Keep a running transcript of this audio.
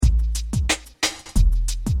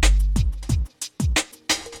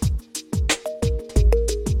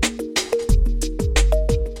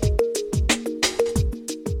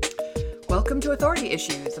Story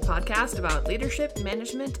Issues, a podcast about leadership,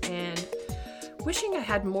 management, and wishing I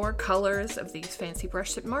had more colors of these fancy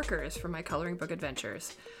brush tip markers for my coloring book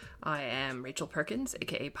adventures. I am Rachel Perkins,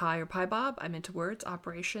 aka Pie or Pie Bob. I'm into words,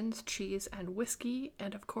 operations, cheese, and whiskey,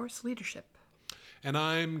 and of course, leadership. And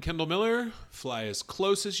I'm Kendall Miller. Fly as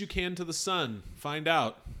close as you can to the sun. Find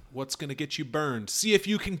out what's going to get you burned. See if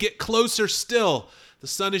you can get closer still. The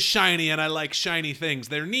sun is shiny, and I like shiny things.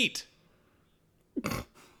 They're neat.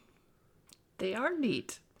 They are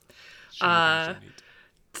neat. Shiny things are neat.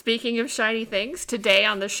 Speaking of shiny things, today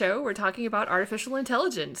on the show, we're talking about artificial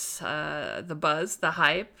intelligence, the buzz, the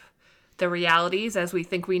hype, the realities as we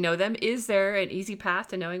think we know them. Is there an easy path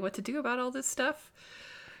to knowing what to do about all this stuff?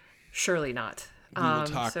 Surely not. We will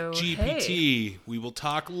talk GPT. Hey. We will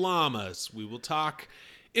talk llamas. We will talk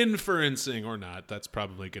inferencing or not. That's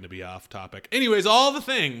probably going to be off topic. Anyways, all the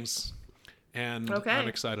things. And okay. I'm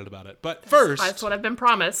excited about it. But first, that's what I've been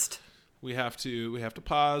promised. We have to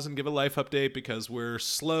pause and give a life update because we're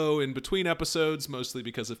slow in between episodes, mostly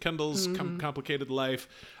because of Kendall's complicated life.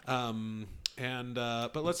 But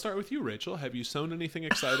let's start with you, Rachel. Have you sewn anything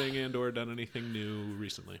exciting and or done anything new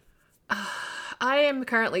recently? I am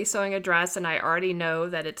currently sewing a dress, and I already know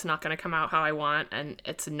that it's not going to come out how I want, and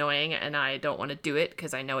it's annoying, and I don't want to do it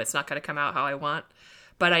because I know it's not going to come out how I want.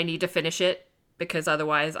 But I need to finish it because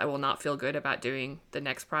otherwise I will not feel good about doing the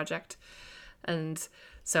next project. And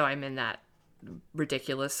so I'm in that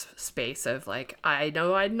ridiculous space of like, I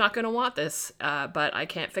know I'm not going to want this, but I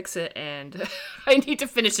can't fix it, and I need to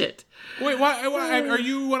finish it. Wait, why are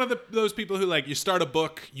you one of those people who, like, you start a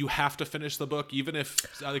book, you have to finish the book, even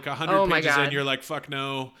if like 100 pages in, you're like, fuck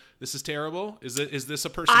no, this is terrible? Is this a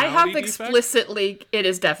personality defect? It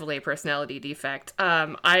is definitely a personality defect.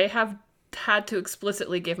 I have had to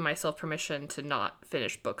explicitly give myself permission to not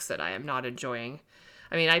finish books that I am not enjoying.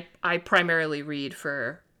 I mean, I primarily read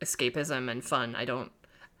for escapism and fun.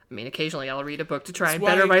 Occasionally I'll read a book to try and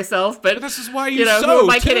better myself, but this is why you sew, who am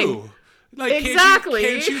I kidding? Like, exactly.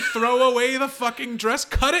 Can't you throw away the fucking dress,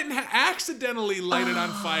 cut it and accidentally light it on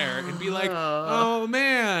fire and be like, oh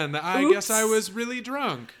man, I guess I was really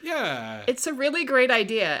drunk. Yeah. It's a really great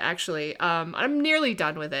idea, actually. I'm nearly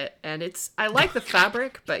done with it, and I like the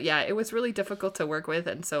fabric, but yeah, it was really difficult to work with,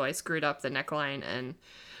 and so I screwed up the neckline, and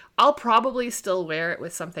I'll probably still wear it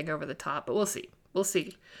with something over the top, but we'll see. Related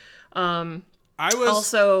to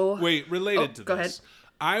this. Go ahead.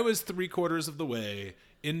 I was 3/4 of the way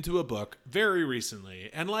into a book very recently,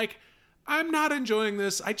 and like, I'm not enjoying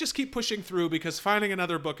this. I just keep pushing through because finding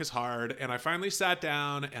another book is hard, and I finally sat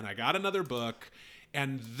down and I got another book,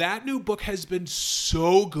 and that new book has been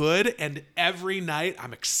so good, and every night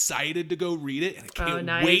I'm excited to go read it, and I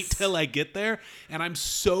can't wait till I get there, and I'm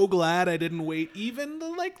so glad I didn't wait even the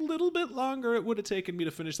little bit longer it would have taken me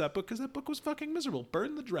to finish that book, because that book was fucking miserable.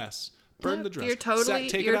 Burn the dress. Burn the dress. You're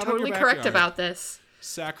totally correct about this.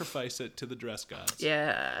 Sacrifice it to the dress gods.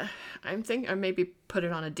 Yeah. I'm thinking, or maybe put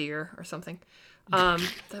it on a deer or something.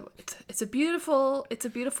 It's a beautiful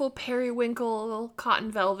periwinkle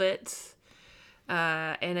cotton velvet.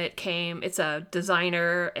 And it's a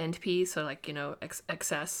designer end piece, so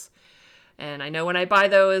excess. And I know when I buy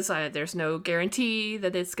those, there's no guarantee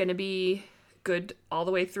that it's going to be good all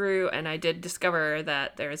the way through. And I did discover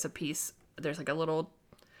that there's like a little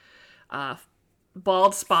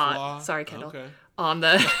bald spot. Flaw. Sorry, Kendall. Okay. On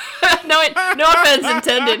the no offense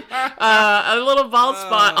intended. A little bald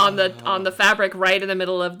spot on the fabric right in the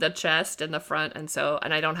middle of the chest and the front, and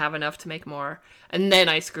I don't have enough to make more. And then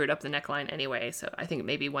I screwed up the neckline anyway, so I think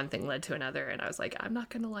maybe one thing led to another, and I was like, I'm not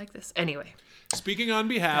gonna like this anyway. Speaking on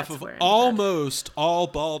behalf of almost all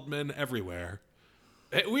bald men everywhere,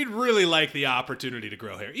 we'd really like the opportunity to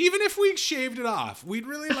grow hair. Even if we shaved it off, we'd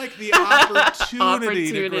really like the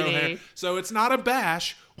opportunity to grow hair. So it's not a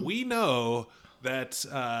bash. We know that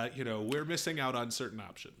we're missing out on certain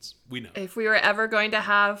options. We know. If we were ever going to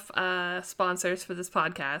have sponsors for this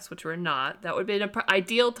podcast, which we're not, that would be an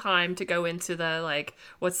ideal time to go into the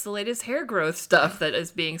what's the latest hair growth stuff that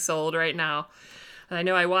is being sold right now. And I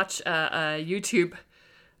know I watch YouTube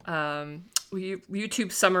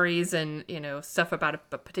summaries and stuff about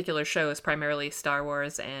a particular shows, primarily Star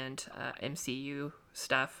Wars and MCU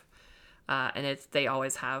stuff, and they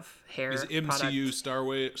always have hair. Is MCU Star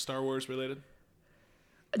Wars related?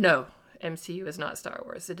 No, MCU is not Star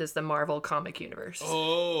Wars. It is the Marvel comic universe.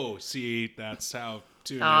 Oh, see, that's how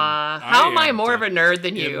tuned in how am I more of a nerd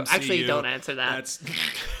than you? MCU. Actually, don't answer that.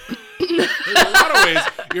 There's a lot of ways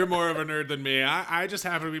you're more of a nerd than me. I just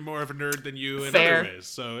happen to be more of a nerd than you in other ways,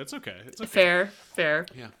 so it's okay. Fair.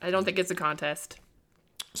 Yeah. I don't think it's a contest.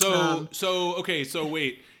 So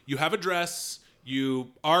wait, you have a dress.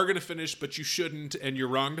 You are going to finish, but you shouldn't, and you're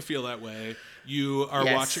wrong to feel that way. You are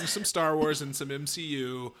watching some Star Wars and some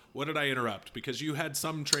MCU. What did I interrupt? Because you had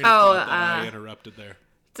some train of thought that I interrupted there.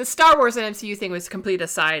 The Star Wars and MCU thing was complete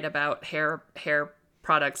aside about hair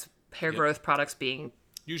products, hair growth products being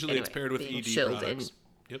usually it's paired with ED products.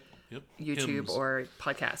 Yep. YouTube Hims. or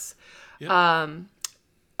podcasts. Yep.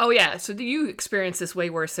 Oh yeah, so you experienced this way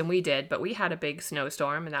worse than we did, but we had a big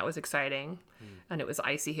snowstorm and that was exciting. And it was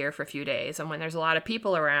icy here for a few days. And when there's a lot of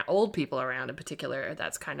people around, old people around in particular,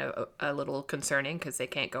 that's kind of a little concerning because they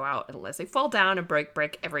can't go out unless they fall down and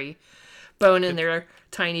break every bone in their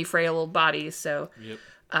tiny, frail old bodies. So,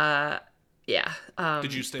 yeah.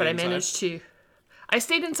 Did you stay but inside? I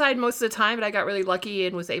stayed inside most of the time, but I got really lucky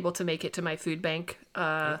and was able to make it to my food bank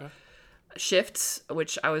shifts,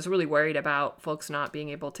 which I was really worried about folks not being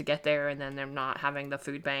able to get there and then them not having the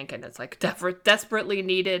food bank, and it's like desperately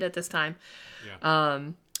needed at this time.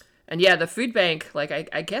 And yeah, the food bank, like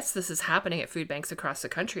I guess this is happening at food banks across the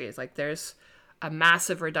country, is like there's a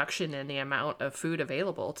massive reduction in the amount of food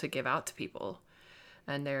available to give out to people.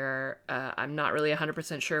 And I'm not really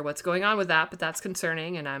 100% sure what's going on with that, but that's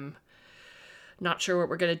concerning, and I'm not sure what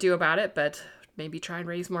we're going to do about it, but maybe try and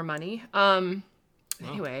raise more money.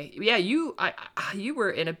 Anyway, yeah, you were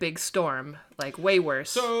in a big storm, like way worse.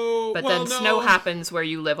 Snow happens where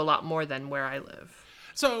you live a lot more than where I live.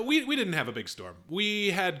 So we didn't have a big storm. We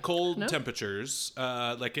had cold temperatures.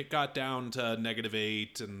 Like it got down to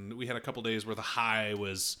 -8, and we had a couple days where the high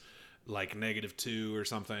was like -2 or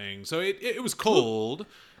something. So it was cold.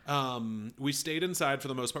 We stayed inside for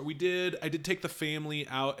the most part. I did take the family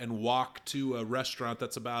out and walk to a restaurant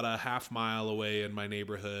that's about a half mile away in my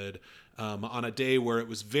neighborhood. On a day where it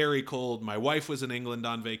was very cold. My wife was in England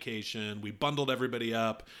on vacation. We bundled everybody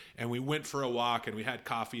up and we went for a walk and we had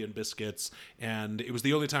coffee and biscuits. And it was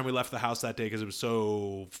the only time we left the house that day because it was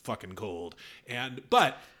so fucking cold.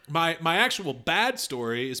 But my actual bad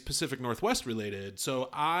story is Pacific Northwest related. So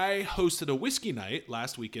I hosted a whiskey night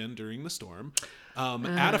last weekend during the storm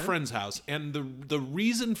at a friend's house. And the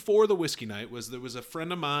reason for the whiskey night was there was a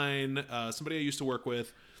friend of mine, somebody I used to work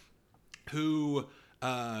with, who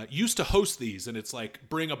used to host these, and it's like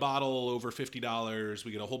bring a bottle over $50.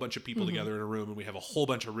 We get a whole bunch of people together in a room, and we have a whole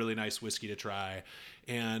bunch of really nice whiskey to try.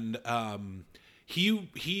 And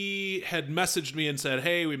he had messaged me and said,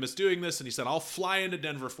 "Hey, we missed doing this," and he said, "I'll fly into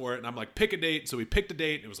Denver for it." And I'm like, "Pick a date." So we picked a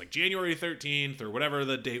date. And it was like January 13th or whatever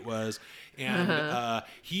the date was. And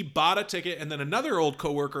he bought a ticket, and then another old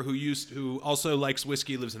coworker who also likes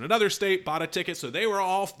whiskey, lives in another state, bought a ticket. So they were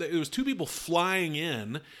all. It was two people flying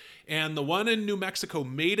in. And the one in New Mexico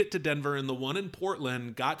made it to Denver, and the one in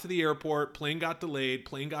Portland got to the airport. Plane got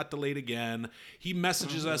delayed again. He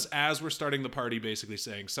messages us as we're starting the party, basically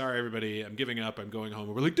saying, "Sorry, everybody, I'm giving up. I'm going home."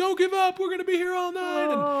 And we're like, "Don't give up. We're going to be here all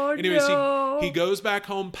night." He goes back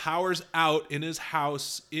home, powers out in his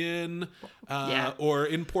house or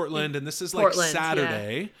in Portland, and this is like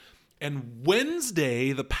Saturday. Yeah. And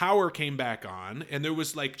Wednesday, the power came back on, and there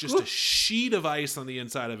was like just a sheet of ice on the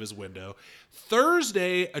inside of his window.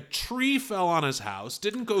 Thursday, a tree fell on his house.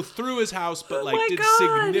 Didn't go through his house, but did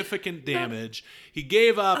significant damage. He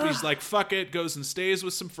gave up. He's like, fuck it, goes and stays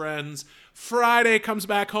with some friends. Friday comes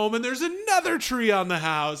back home, and there's another tree on the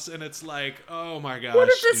house, and it's like, oh my gosh. What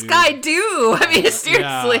did this guy do? I mean,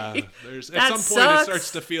 seriously. Yeah, at some point, it starts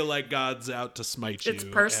to feel like God's out to smite you. It's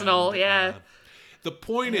personal, yeah. The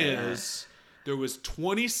point is, there was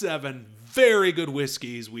 27 very good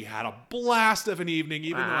whiskeys. We had a blast of an evening,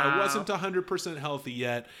 even though I wasn't 100% healthy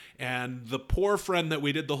yet. And the poor friend that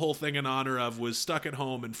we did the whole thing in honor of was stuck at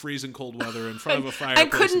home in freezing cold weather in front of a fireplace. I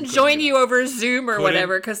couldn't join you over Zoom or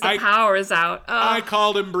whatever because the power is out. Oh. I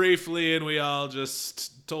called him briefly, and we all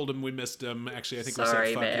just told him we missed him. Actually, I think we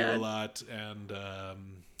said fuck you a lot. And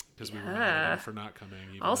because we were mad at him for not coming.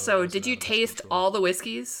 Also, did you taste all the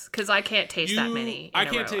whiskeys? Because I can't taste that many. I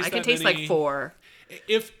can taste like 4.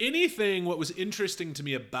 If anything, what was interesting to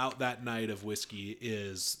me about that night of whiskey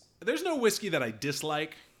is there's no whiskey that I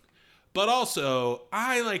dislike. But also,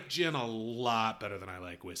 I like gin a lot better than I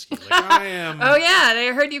like whiskey. Like I am. Oh yeah,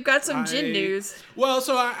 I heard you've got some gin news. Well,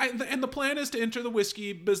 so and the plan is to enter the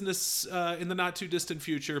whiskey business in the not too distant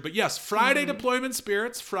future. But yes, Friday Deployment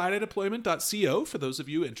Spirits, FridayDeployment.co for those of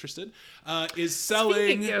you interested, is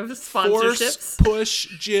selling Force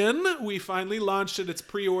Push Gin. We finally launched it. It's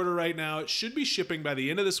pre-order right now. It should be shipping by the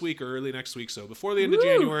end of this week or early next week. So before the end of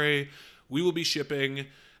January, we will be shipping.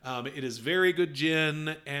 It is very good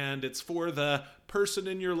gin, and it's for the person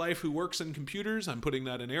in your life who works in computers. I'm putting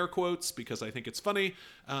that in air quotes because I think it's funny.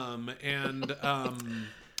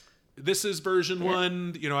 This is version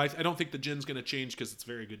 1. You know, I don't think the gin's going to change because it's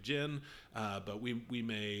very good gin, but we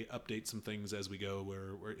may update some things as we go.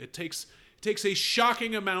 Where it takes a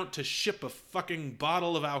shocking amount to ship a fucking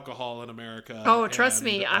bottle of alcohol in America. Oh, trust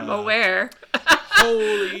me, I'm aware.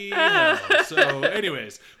 Holy hell. So,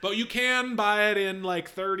 anyways, but you can buy it in like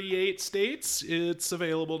 38 states. It's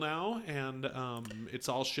available now, and it's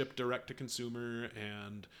all shipped direct to consumer.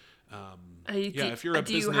 And if you're a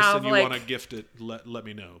business and you want to gift it, let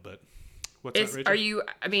me know. But what's that, Rachel? Are you?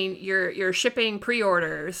 I mean, you're shipping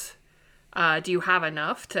pre-orders. Do you have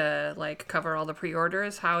enough to like cover all the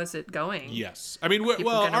pre-orders? How is it going? Yes. I mean,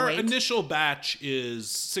 our initial batch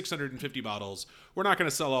is 650 bottles. We're not going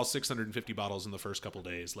to sell all 650 bottles in the first couple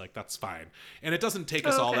days. Like, that's fine. And it doesn't take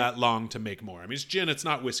us all that long to make more. I mean, it's gin, it's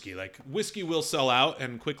not whiskey. Like, whiskey will sell out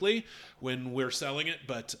and quickly when we're selling it,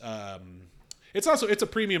 but it's a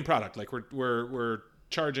premium product. Like, we're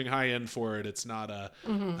charging high end for it. It's not a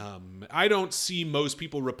I don't see most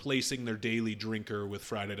people replacing their daily drinker with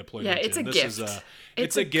Friday deployment. Yeah, it's gin. a This gift. Is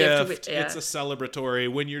it's a gift. It's a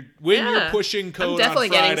celebratory. When you're pushing code on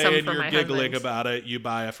Friday and you're giggling about it, you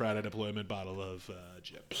buy a Friday deployment bottle of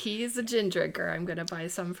gin. He's a gin drinker. I'm gonna buy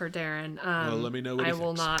some for Darren. Well, let me know what he thinks.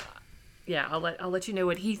 will not. Yeah, I'll let you know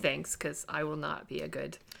what he thinks, because I will not be a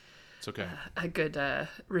good. It's okay. A good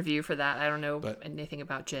review for that. I don't know anything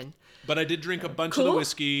about gin. But I did drink a bunch of the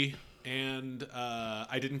whiskey, and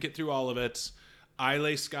I didn't get through all of it.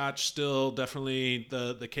 Islay Scotch still definitely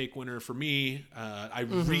the cake winner for me. I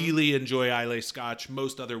really enjoy Islay Scotch.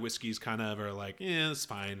 Most other whiskeys kind of are like, it's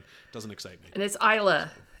fine. Doesn't excite me. And it's Isla,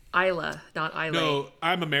 not Islay. No,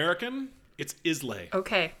 I'm American. It's Islay.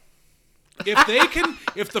 Okay.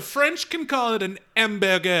 If the French can call it an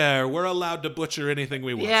hamburger, we're allowed to butcher anything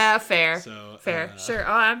we want. Yeah, fair. So, fair. Sure.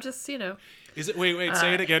 Oh, I'm just, Is it? Wait.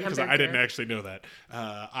 Say it again, because I didn't actually know that.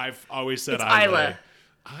 I've always said Isla.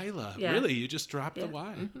 Isla. Yeah. Really? You just dropped the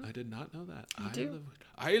Y. I did not know that.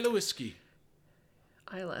 Isla whiskey.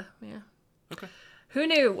 Isla. Yeah. Okay. Who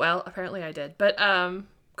knew? Well, apparently I did. But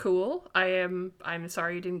cool. I'm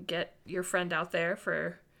sorry you didn't get your friend out there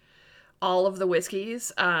for all of the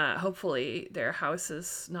whiskeys. Hopefully their house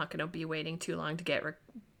is not going to be waiting too long to get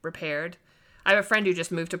repaired. I have a friend who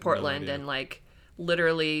just moved to Portland and like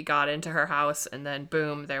literally got into her house, and then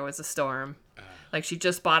boom, there was a storm. Like, she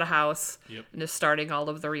just bought a house and is starting all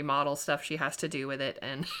of the remodel stuff she has to do with it,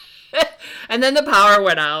 and and then the power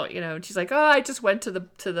went out. And she's like, I just went to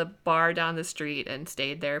the bar down the street and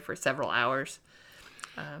stayed there for several hours.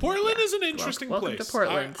 Portland is an interesting place. Welcome to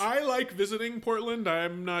Portland. I like visiting Portland.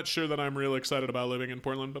 I'm not sure that I'm real excited about living in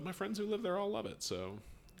Portland, but my friends who live there all love it. So,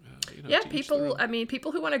 people. I mean,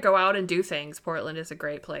 people who want to go out and do things. Portland is a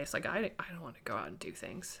great place. Like, I don't want to go out and do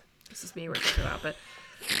things. This is me we're talking about,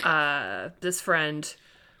 but this friend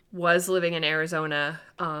was living in Arizona,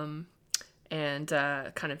 and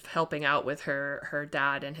kind of helping out with her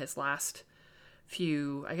dad in his last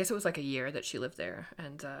few. I guess it was like a year that she lived there,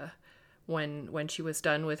 and when she was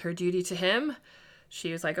done with her duty to him,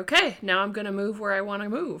 she was like, okay, now I'm going to move where I want to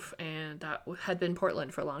move. And that had been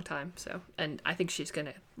Portland for a long time. So, and I think she's going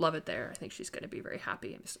to love it there. I think she's going to be very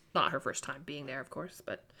happy. It's not her first time being there, of course,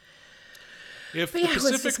 but if the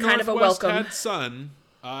Pacific Northwest had sun,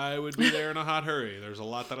 I would be there in a hot hurry. There's a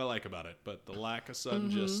lot that I like about it, but the lack of sun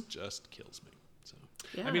just kills me. So,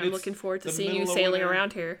 yeah, I'm looking forward to seeing you sailing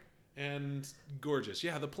around here. And gorgeous.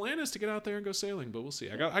 Yeah, the plan is to get out there and go sailing, but we'll see.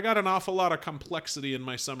 I got an awful lot of complexity in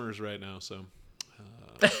my summers right now, so.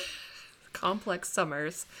 Complex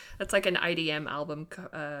Summers. That's like an IDM album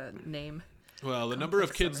name. Well, the number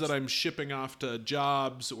of kids that I'm shipping off to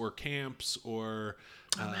jobs or camps or...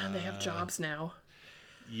 Oh, man, they have jobs now.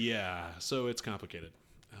 Yeah, so it's complicated.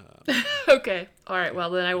 Okay. All right.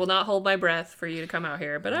 Well, then I will not hold my breath for you to come out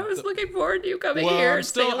here. But I was looking forward to you coming here. I'm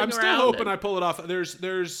still hoping I pull it off.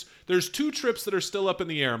 There's 2 trips that are still up in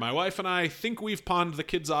the air. My wife and I think we've pawned the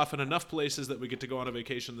kids off in enough places that we get to go on a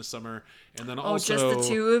vacation this summer. And then also just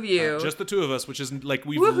the 2 of you. Just the 2 of us, which is like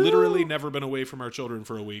we've literally never been away from our children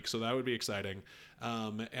for a week, so that would be exciting.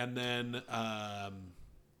 And then.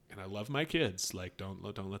 And I love my kids. Like, don't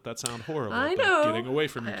let that sound horrible. I but know. Getting away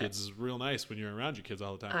from your kids is real nice when you're around your kids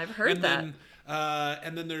all the time. I've heard that.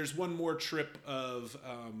 And then there's one more trip of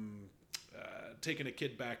taking a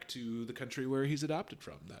kid back to the country where he's adopted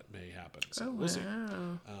from. That may happen. So we'll see.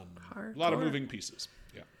 A lot of moving pieces.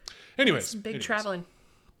 Yeah. Anyways. Big traveling.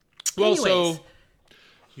 Well, so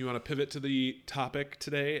you want to pivot to the topic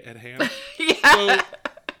today at hand? Yeah. So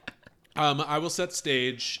I will set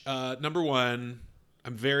stage. Number 1.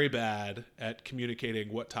 I'm very bad at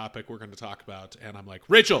communicating what topic we're going to talk about. And I'm like,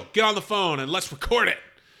 Rachel, get on the phone and let's record it.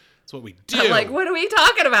 That's what we do. I'm like, what are we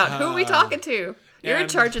talking about? Who are we talking to? You're in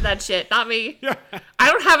charge of that shit, not me. I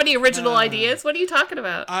don't have any original ideas. What are you talking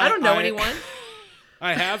about? I don't know anyone.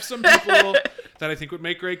 I have some people that I think would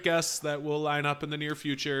make great guests that will line up in the near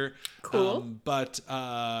future. Cool. But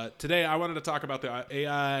today I wanted to talk about the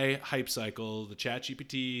AI hype cycle, the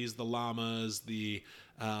ChatGPTs, the llamas, the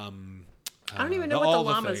I don't even know what the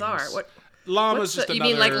llamas are. Llama's just you another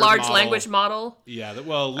mean like large model. Language model? Yeah,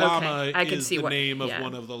 llama I can is see the name of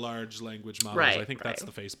one of the large language models. Right, I think that's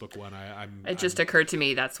the Facebook one. It just occurred to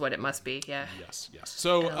me that's what it must be. Yeah. Yes.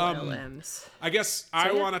 So LLMs. I guess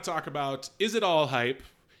I want to talk about, is it all hype?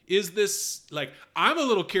 Is this like, I'm a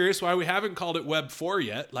little curious why we haven't called it Web 4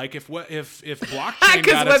 yet. Like if blockchain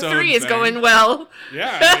because Web 3 is going well.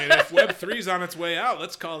 Yeah, I mean, if Web 3 is on its way out,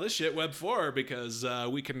 let's call this shit Web 4 because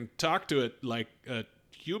we can talk to it like a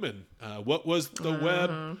human. What was the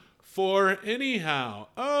web for anyhow?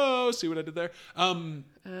 Oh, see what I did there?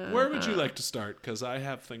 Where would you like to start? Because I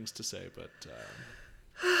have things to say, but...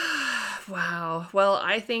 Wow. Well,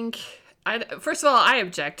 I think... first of all, I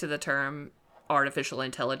object to the term artificial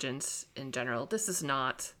intelligence in general. This is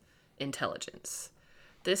not intelligence.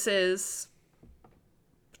 This is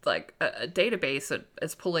like a database that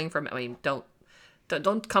is pulling from... I mean, don't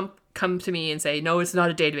come to me and say, no, it's not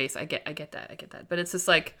a database. I get that. But it's just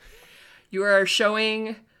like you are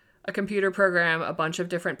showing a computer program a bunch of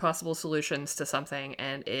different possible solutions to something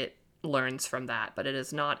and it learns from that. But it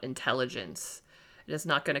is not intelligence. It is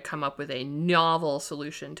not going to come up with a novel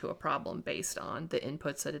solution to a problem based on the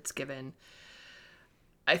inputs that it's given.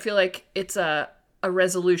 I feel like it's a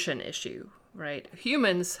resolution issue, right?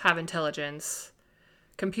 Humans have intelligence.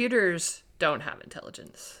 Computers don't have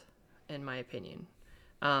intelligence, in my opinion.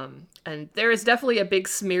 And there is definitely a big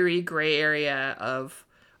smeary gray area of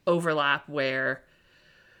overlap where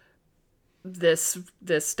this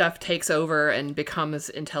stuff takes over and becomes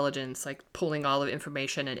intelligence, like pulling all of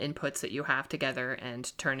information and inputs that you have together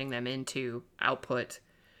and turning them into output,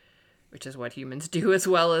 which is what humans do as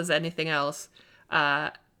well as anything else.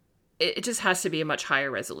 It just has to be a much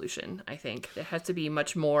higher resolution, I think. There has to be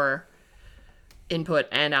much more input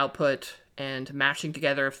and output and matching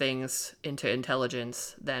together of things into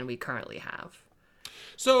intelligence than we currently have.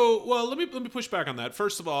 So, well, let me push back on that.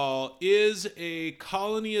 First of all, is a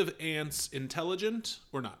colony of ants intelligent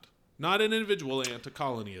or not? Not an individual ant, a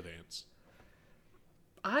colony of ants.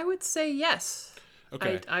 I would say yes.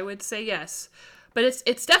 Okay. I would say yes. But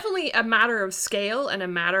it's definitely a matter of scale and a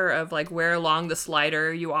matter of like where along the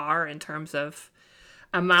slider you are in terms of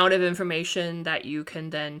amount of information that you can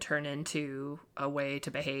then turn into a way to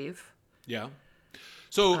behave. Yeah.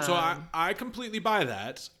 So I completely buy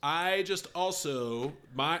that. I just also,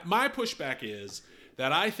 my pushback is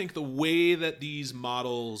that I think the way that these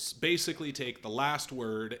models basically take the last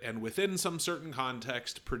word and within some certain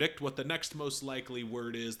context predict what the next most likely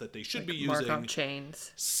word is that they should be using Markov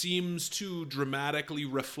chains seems to dramatically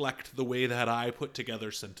reflect the way that I put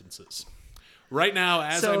together sentences. Right now,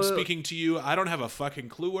 as I'm speaking to you, I don't have a fucking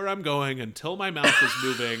clue where I'm going until my mouth is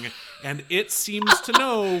moving, and it seems to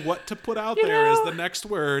know what to put out there as the next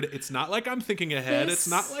word. It's not like I'm thinking ahead. It's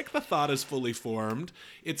not like the thought is fully formed.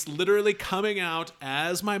 It's literally coming out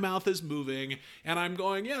as my mouth is moving, and I'm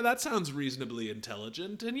going, yeah, that sounds reasonably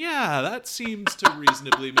intelligent, and yeah, that seems to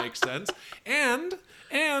reasonably make sense. And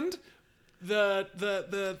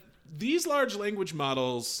these large language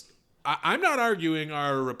models... I'm not arguing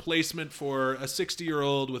are a replacement for a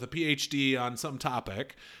 60-year-old with a PhD on some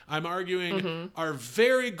topic. I'm arguing are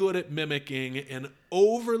very good at mimicking an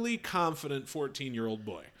overly confident 14-year-old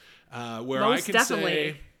boy. Where Most I can definitely.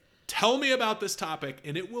 say, tell me about this topic,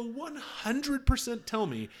 and it will 100% tell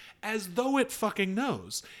me as though it fucking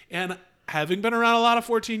knows. And having been around a lot of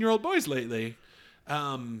 14-year-old boys lately,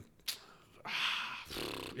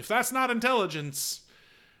 if that's not intelligence...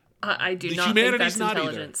 I do not think that's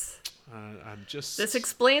intelligence. I'm just... This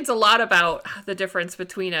explains a lot about the difference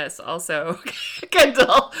between us also,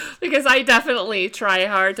 Kendall, because I definitely try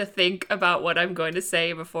hard to think about what I'm going to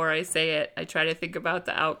say before I say it. I try to think about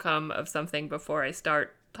the outcome of something before I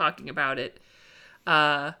start talking about it.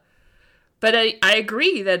 But I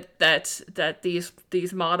agree that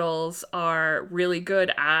these models are really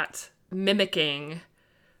good at mimicking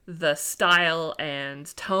the style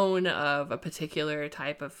and tone of a particular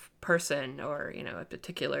type of person or, a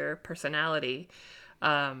particular personality.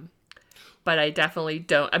 But I definitely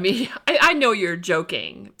don't. I mean, I know you're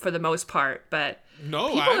joking for the most part, but No,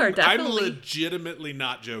 People are I'm definitely legitimately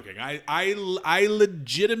not joking. I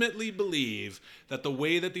legitimately believe that the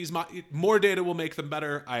way that these more data will make them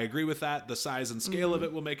better. I agree with that. The size and scale of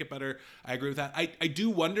it will make it better. I agree with that. I do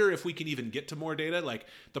wonder if we can even get to more data. Like,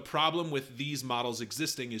 the problem with these models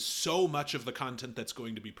existing is so much of the content that's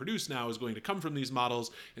going to be produced now is going to come from these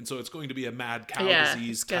models, and so it's going to be a mad cow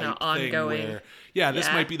disease it's kind of type thing ongoing. where this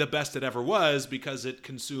might be the best it ever was because it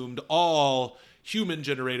consumed all human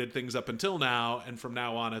generated things up until now, and from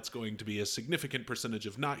now on it's going to be a significant percentage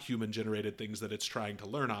of not human generated things that it's trying to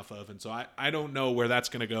learn off of. And so I don't know where that's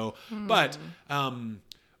going to go. But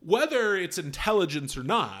whether it's intelligence or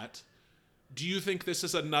not, do you think this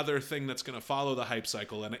is another thing that's going to follow the hype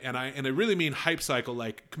cycle? And I really mean hype cycle,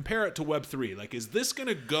 like compare it to Web3. Like, is this going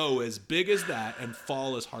to go as big as that and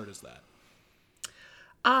fall as hard as that?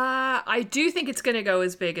 I do think it's going to go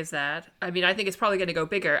as big as that. I mean, I think it's probably going to go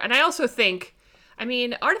bigger. And I also think, I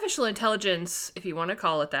mean, artificial intelligence, if you want to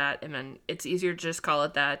call it that, I mean, it's easier to just call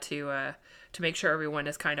it that to make sure everyone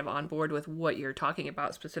is kind of on board with what you're talking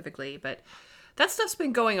about specifically. But that stuff's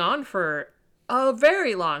been going on for a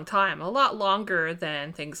very long time, a lot longer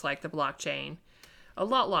than things like the blockchain. A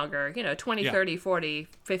lot longer, 20, 30, 40,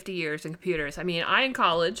 50 years in computers. I mean, I in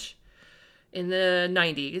college in the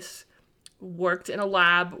 90s worked in a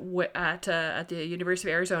lab at the University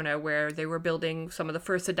of Arizona where they were building some of the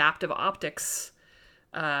first adaptive optics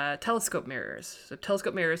telescope mirrors. So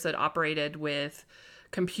telescope mirrors that operated with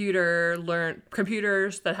computers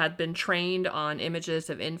that had been trained on images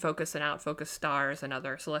of in-focus and out-focus stars and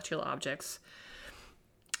other celestial objects.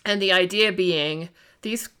 And the idea being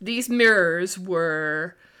these mirrors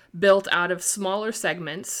were built out of smaller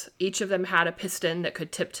segments. Each of them had a piston that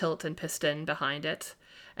could tip, tilt, and piston behind it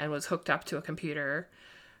and was hooked up to a computer.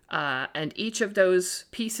 And each of those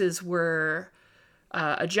pieces were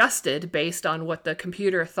adjusted based on what the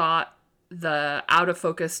computer thought the out of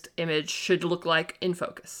focused image should look like in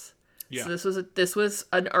focus. Yeah. So this was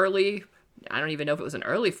an early, I don't even know if it was an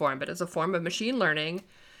early form, but it's a form of machine learning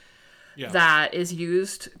that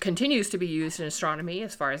continues to be used in astronomy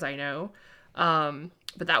as far as I know.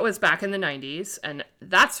 But that was back in the 90s, and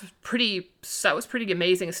that was pretty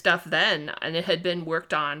amazing stuff then, and it had been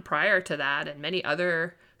worked on prior to that, and many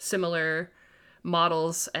other similar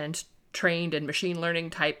models and trained and machine learning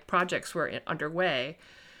type projects were underway.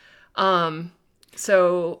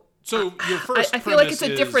 So your first I feel like it's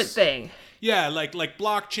a different thing. Yeah, like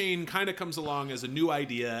blockchain kind of comes along as a new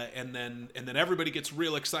idea, and then everybody gets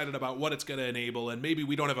real excited about what it's going to enable, and maybe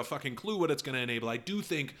we don't have a fucking clue what it's going to enable. I do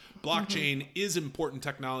think blockchain is important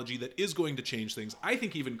technology that is going to change things. I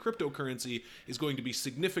think even cryptocurrency is going to be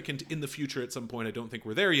significant in the future at some point. I don't think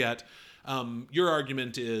we're there yet. Your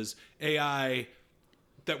argument is AI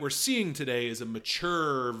that we're seeing today is a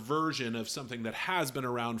mature version of something that has been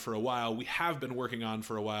around for a while, we have been working on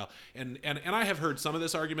for a while. And I have heard some of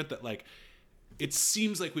this argument that, like, it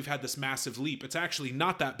seems like we've had this massive leap. It's actually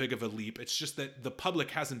not that big of a leap. It's just that the public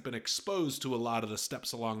hasn't been exposed to a lot of the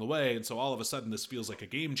steps along the way. And so all of a sudden this feels like a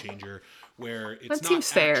game changer where it's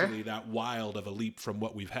not actually that wild of a leap from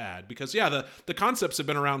what we've had. Because the concepts have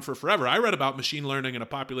been around for forever. I read about machine learning in a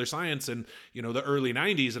Popular Science in, the early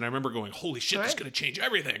 90s. And I remember going, holy shit, this is going to change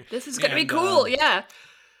everything. This is going to be cool. Yeah.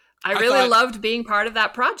 I really loved being part of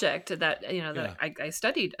that project I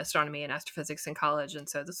studied astronomy and astrophysics in college. And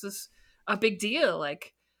so this was a big deal,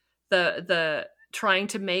 like the trying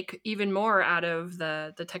to make even more out of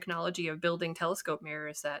the technology of building telescope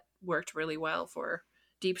mirrors that worked really well for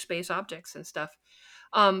deep space objects and stuff.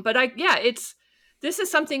 This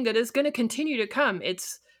is something that is going to continue to come.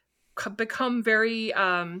 It's become very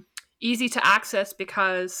easy to access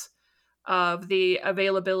because of the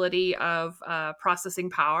availability of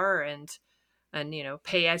processing power and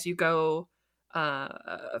pay as you go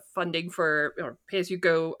funding for, or pay as you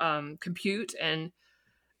go compute, and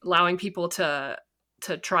allowing people to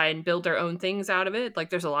try and build their own things out of it. Like,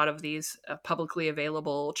 there's a lot of these publicly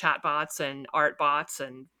available chat bots and art bots,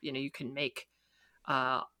 and you can make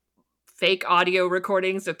fake audio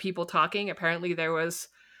recordings of people talking. Apparently there was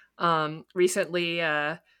recently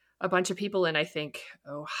a bunch of people in, I think,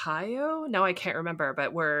 Ohio? No, I can't remember,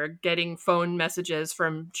 but were getting phone messages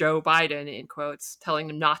from Joe Biden, in quotes, telling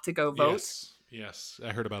them not to go vote. Yes,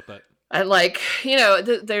 I heard about that. And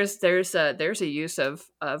there's a use of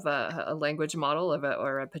a language model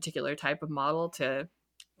or a particular type of model to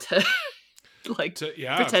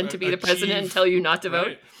pretend to be the president and tell you not to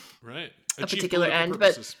vote. Right. A particular end,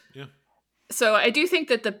 purposes. But yeah. So I do think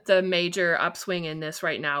that the major upswing in this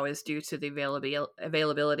right now is due to the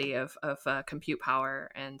availability of compute power,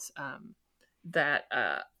 and that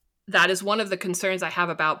that is one of the concerns I have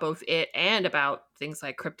about both it and about things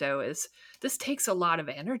like crypto is this takes a lot of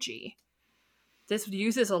energy. This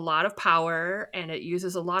uses a lot of power and it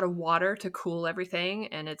uses a lot of water to cool everything,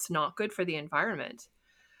 and it's not good for the environment.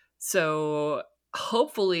 So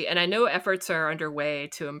hopefully, and I know efforts are underway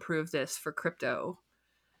to improve this for crypto,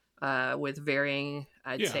 with varying,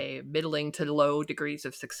 I'd Yeah. say, middling to low degrees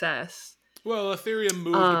of success. Well, Ethereum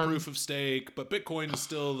moved to proof of stake, but Bitcoin is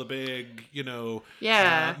still the big,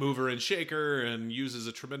 Yeah. mover and shaker, and uses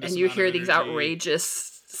a tremendous And you amount of hear these energy.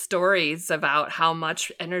 outrageous stories about how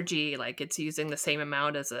much energy, like it's using the same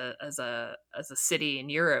amount as a city in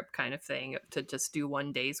Europe, kind of thing, to just do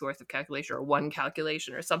one day's worth of calculation or one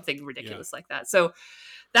calculation or something Yeah. ridiculous like that. So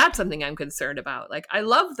that's something I'm concerned about. Like, I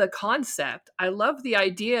love the concept. I love the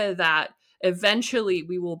idea that eventually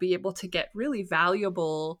we will be able to get really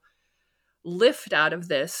valuable lift out of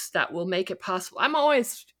this that will make it possible. I'm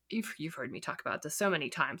always, you've heard me talk about this so many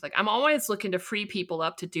times. Like, I'm always looking to free people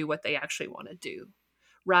up to do what they actually want to do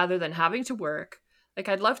rather than having to work. Like,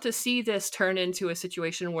 I'd love to see this turn into a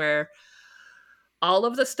situation where all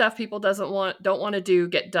of the stuff people don't want to do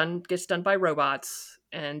gets done by robots,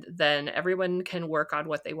 and then everyone can work on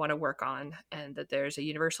what they want to work on, and that there's a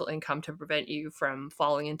universal income to prevent you from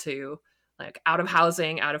falling into like out of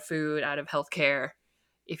housing, out of food, out of healthcare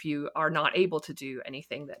if you are not able to do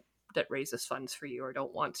anything that raises funds for you or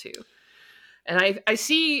don't want to. And I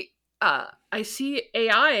see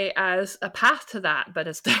AI as a path to that, but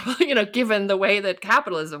it's definitely, given the way that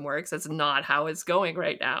capitalism works, that's not how it's going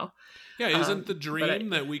right now. Yeah, isn't the But dream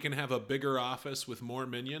that we can have a bigger office with more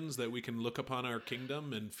minions, that we can look upon our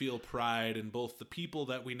kingdom and feel pride in both the people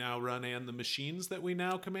that we now run and the machines that we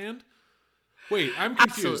now command? Wait, I'm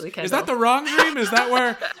confused. Absolutely, Is that Kendall. the wrong dream? Is that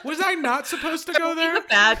where... Was I not supposed to go there? The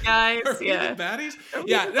bad guys, Are we yeah. the baddies? Are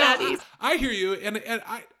we Yeah, the no, baddies? I hear you. And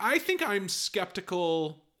I think I'm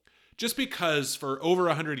skeptical just because for over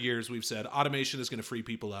 100 years we've said automation is going to free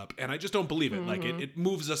people up. And I just don't believe it. Like, it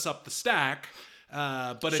moves us up the stack.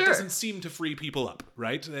 But it Sure. doesn't seem to free people up,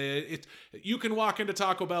 right? You can walk into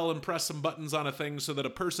Taco Bell and press some buttons on a thing so that a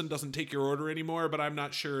person doesn't take your order anymore, but I'm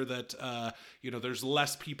not sure that there's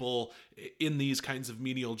less people in these kinds of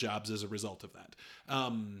menial jobs as a result of that.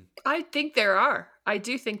 I think there are. I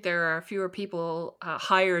do think there are fewer people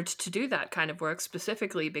hired to do that kind of work,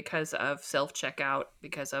 specifically because of self-checkout,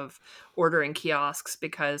 because of ordering kiosks,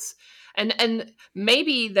 because and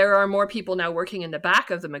maybe there are more people now working in the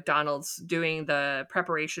back of the McDonald's doing the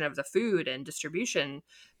preparation of the food and distribution,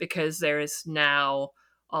 because there's now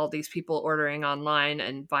all these people ordering online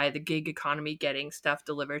and via the gig economy getting stuff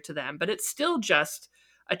delivered to them. But it's still just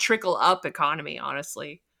a trickle up economy,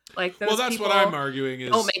 honestly. Like, Well, those that's what I'm people arguing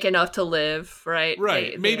don't is... make enough to live, right?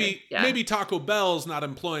 Right. Maybe Yeah. maybe Taco Bell's not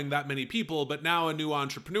employing that many people, but now a new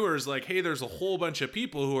entrepreneur is like, hey, there's a whole bunch of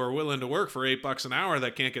people who are willing to work for $8 an hour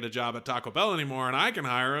that can't get a job at Taco Bell anymore, and I can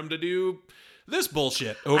hire them to do this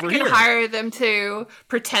bullshit over I can here. hire them to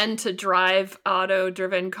pretend to drive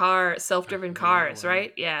self-driven cars, well,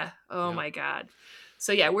 right? Yeah. Oh yeah. my God.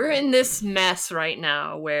 So yeah, we're in this mess right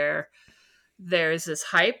now where there's this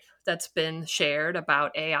hype that's been shared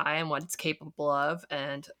about AI and what it's capable of,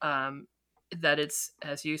 and that it's,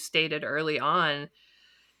 as you stated early on,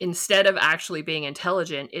 instead of actually being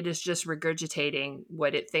intelligent, it is just regurgitating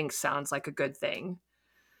what it thinks sounds like a good thing,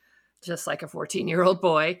 just like a 14-year-old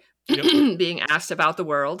boy Yep. being asked about the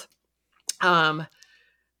world. And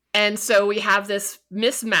so we have this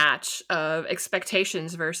mismatch of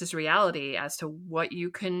expectations versus reality as to what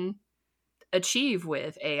you can achieve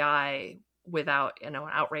with AI without, an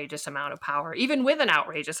outrageous amount of power. Even with an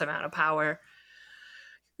outrageous amount of power,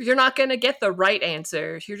 you're not going to get the right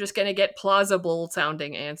answers. You're just going to get plausible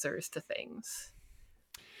sounding answers to things.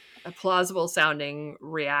 A plausible sounding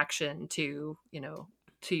reaction to,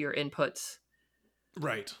 to your inputs.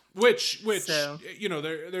 Right. Which So,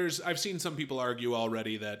 there's I've seen some people argue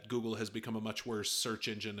already that Google has become a much worse search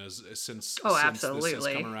engine since absolutely. this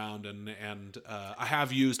has come around, and I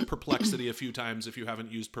have used Perplexity a few times. If you haven't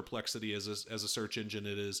used Perplexity as a search engine,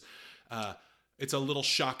 it's a little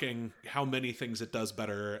shocking how many things it does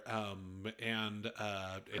better, and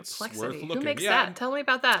it's Perplexity. worth looking. Who makes Yeah. that? Tell me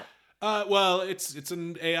about that. Well, it's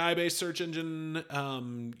an AI-based search engine.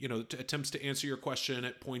 Attempts to answer your question.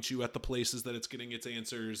 It points you at the places that it's getting its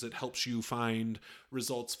answers. It helps you find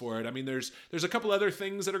results for it. I mean, there's a couple other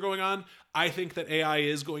things that are going on. I think that AI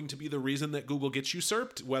is going to be the reason that Google gets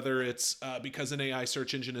usurped, whether it's because an AI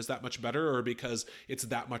search engine is that much better, or because it's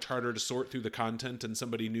that much harder to sort through the content and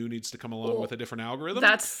somebody new needs to come along with a different algorithm.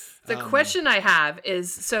 That's the question I have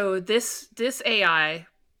is, so this AI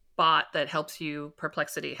bot that helps you,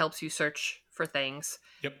 Perplexity, helps you search for things.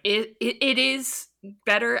 Yep. It is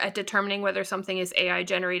better at determining whether something is AI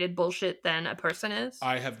generated bullshit than a person is.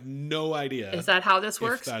 I have no idea. Is that how this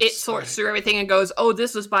works? It sorts through everything and goes, oh,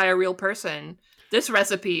 this was by a real person. This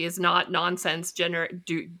recipe is not nonsense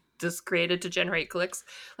just created to generate clicks.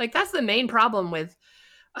 Like, that's the main problem with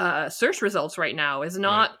search results right now, is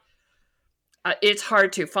not it's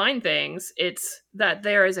hard to find things. It's that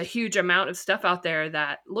there is a huge amount of stuff out there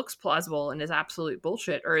that looks plausible and is absolute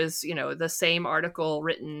bullshit, or is, the same article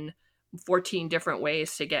written 14 different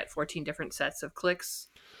ways to get 14 different sets of clicks.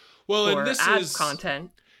 Well, for and this ad is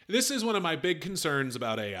content. This is one of my big concerns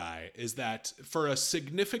about AI, is that for a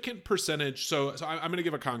significant percentage, so I'm going to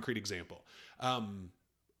give a concrete example.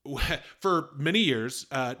 For many years,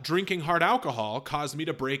 drinking hard alcohol caused me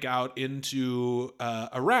to break out into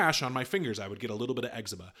a rash on my fingers. I would get a little bit of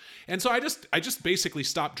eczema. And so I just basically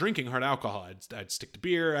stopped drinking hard alcohol. I'd stick to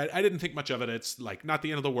beer. I didn't think much of it. It's like not the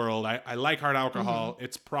end of the world. I like hard alcohol. Mm-hmm.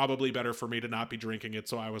 It's probably better for me to not be drinking it.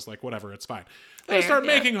 So I was like, whatever, it's fine. Then I started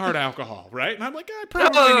making hard alcohol, right? And I'm like, I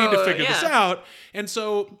probably need to figure this out. And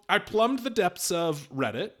so I plumbed the depths of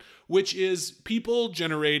Reddit, which is people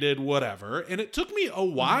generated whatever. And it took me a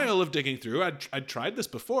while of digging through. I'd tried this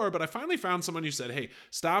before, but I finally found someone who said, hey,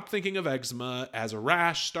 stop thinking of eczema as a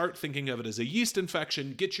rash. Start thinking of it as a yeast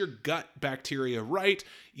infection. Get your gut bacteria right.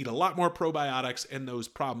 Eat a lot more probiotics, and those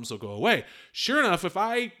problems will go away. Sure enough, if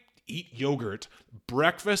I eat yogurt,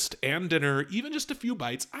 breakfast and dinner, even just a few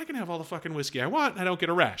bites, I can have all the fucking whiskey I want and I don't get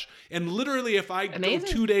a rash. And literally, if I go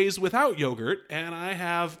 2 days without yogurt and I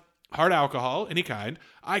have hard alcohol, any kind,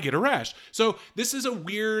 I get a rash. So this is a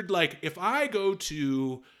weird, like, if I go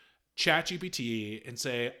to ChatGPT and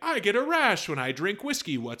say, I get a rash when I drink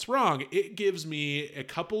whiskey, what's wrong? It gives me a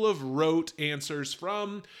couple of rote answers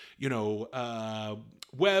from,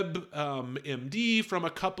 WebMD, from a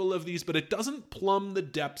couple of these, but it doesn't plumb the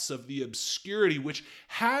depths of the obscurity, which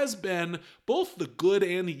has been both the good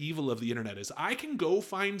and the evil of the internet. Is I can go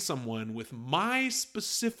find someone with my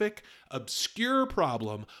specific obscure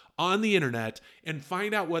problem on the internet and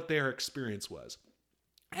find out what their experience was.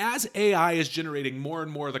 As AI is generating more and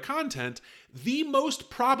more of the content, the most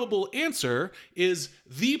probable answer is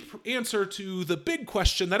the answer to the big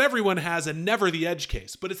question that everyone has, and never the edge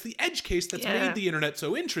case. But it's the edge case that's made the internet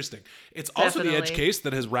so interesting. It's also the edge case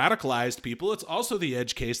that has radicalized people. It's also the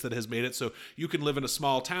edge case that has made it so you can live in a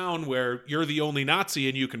small town where you're the only Nazi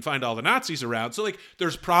and you can find all the Nazis around. So, like,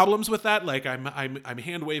 there's problems with that. Like, I'm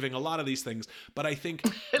hand waving a lot of these things, but I think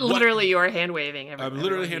literally you're hand waving. I'm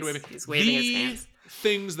literally hand waving. He's waving his hands.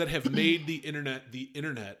 Things that have made the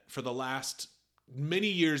internet for the last many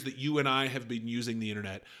years that you and I have been using the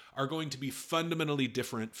internet are going to be fundamentally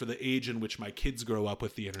different for the age in which my kids grow up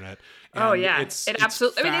with the internet. And it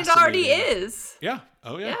absolutely. I mean, it already is. Yeah.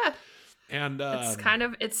 Oh yeah. Yeah. And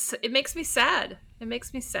it makes me sad. It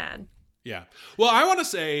makes me sad. Yeah. Well, I want to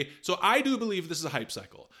say, so I do believe this is a hype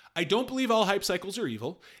cycle. I don't believe all hype cycles are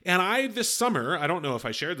evil. And this summer, I don't know if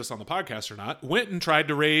I shared this on the podcast or not, went and tried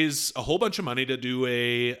to raise a whole bunch of money to do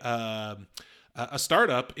a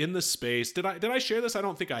startup in this space. Did I share this? I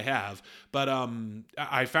don't think I have. But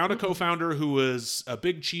I found a co-founder who was a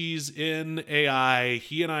big cheese in AI.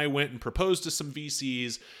 He and I went and proposed to some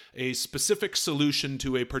VCs a specific solution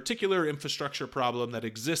to a particular infrastructure problem that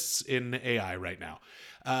exists in AI right now.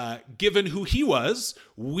 Given who he was,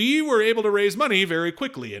 we were able to raise money very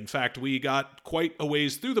quickly. In fact, we got quite a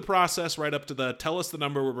ways through the process, right up to the tell us the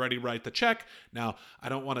number, we're ready to write the check. Now, I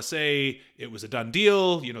don't want to say it was a done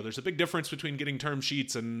deal. There's a big difference between getting term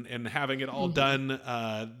sheets and having it all done.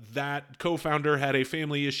 That co-founder had a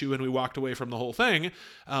family issue and we walked away from the whole thing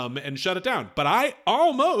and shut it down. But I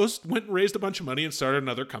almost went and raised a bunch of money and started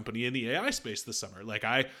another company in the AI space this summer. Like,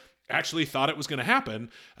 I actually thought it was going to happen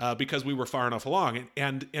because we were far enough along.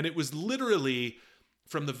 And it was literally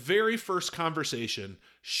from the very first conversation,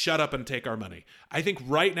 shut up and take our money. I think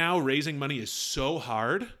right now raising money is so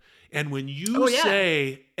hard. And when you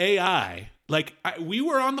say AI, like we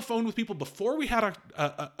were on the phone with people before we had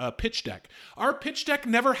a pitch deck. Our pitch deck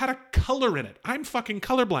never had a color in it. I'm fucking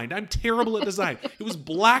colorblind. I'm terrible at design. It was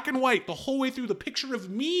black and white the whole way through. The picture of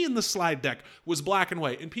me in the slide deck was black and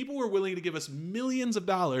white. And people were willing to give us millions of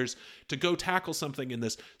dollars to go tackle something in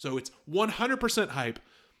this. So it's 100% hype.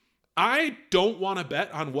 I don't want to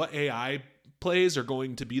bet on what AI plays are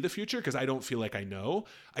going to be the future because I don't feel like I know.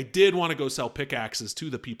 I did want to go sell pickaxes to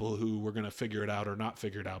the people who were going to figure it out or not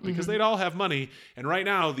figure it out because they'd all have money. And right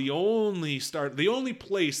now, the only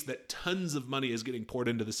place that tons of money is getting poured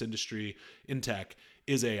into this industry in tech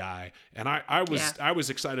is AI. And I was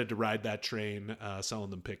excited to ride that train,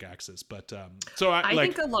 selling them pickaxes. But I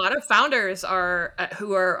think a lot of founders are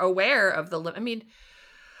who are aware of the. I mean,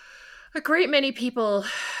 A great many people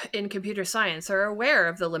in computer science are aware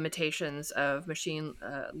of the limitations of machine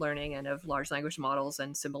learning and of large language models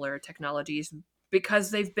and similar technologies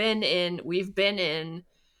because we've been in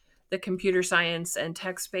the computer science and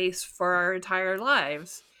tech space for our entire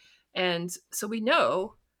lives. And so we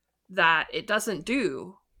know that it doesn't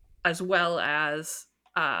do as well as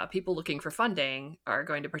people looking for funding are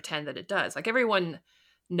going to pretend that it does. Like everyone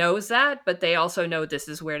knows that, but they also know this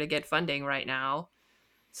is where to get funding right now.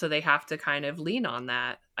 So they have to kind of lean on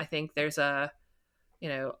that. I think there's you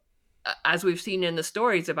know, as we've seen in the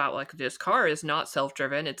stories about like this car is not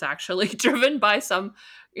self-driven. It's actually driven by some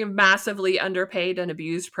massively underpaid and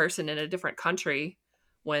abused person in a different country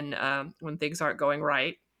when things aren't going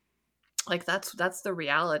right. Like that's the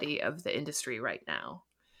reality of the industry right now.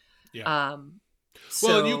 Yeah. Well, and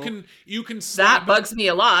So you can that slap bugs me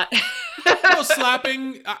a lot. well,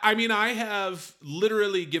 slapping. I mean, I have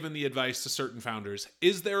literally given the advice to certain founders.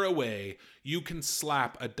 Is there a way you can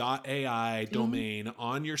slap a .ai domain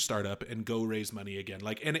on your startup and go raise money again?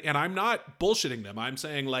 Like, and I'm not bullshitting them. I'm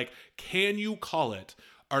saying like, can you call it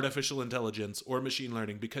artificial intelligence or machine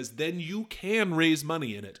learning? Because then you can raise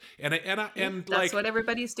money in it. And That's like what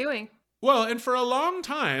everybody's doing. well, and for a long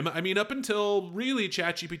time, I mean, up until really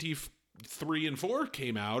ChatGPT 3 and 4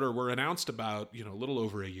 came out or were announced about, a little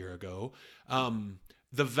over a year ago,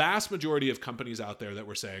 the vast majority of companies out there that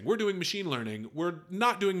were saying, we're doing machine learning, we're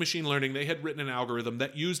not doing machine learning. They had written an algorithm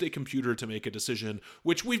that used a computer to make a decision,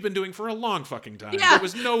 which we've been doing for a long fucking time. Yeah, there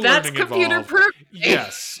was no learning computer involved. proof.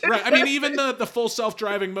 Yes, right. I mean, even the full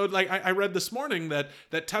self-driving mode, like I read this morning that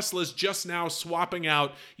Tesla's just now swapping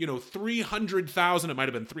out, 300,000, it might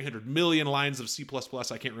have been 300 million lines of C++,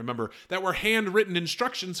 I can't remember, that were handwritten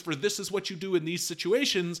instructions for this is what you do in these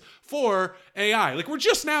situations for AI. Like, we're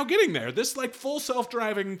just now getting there. This, like, full self-driving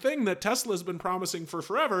thing that Tesla's been promising for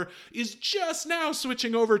forever is just now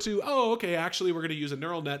switching over to, actually, we're going to use a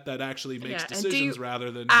neural net that actually makes decisions rather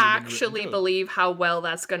than actually believe how well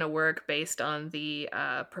that's going to work based on the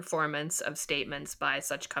performance of statements by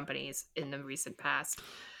such companies in the recent past.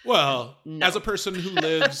 Well, No. As a person who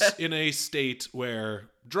lives in a state where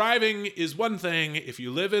driving is one thing, if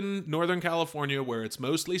you live in Northern California where it's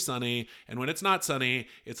mostly sunny, and when it's not sunny,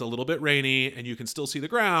 it's a little bit rainy and you can still see the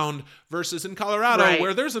ground, versus in Colorado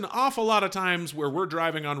where there's an awful lot of times where we're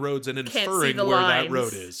driving on roads and inferring where lines. that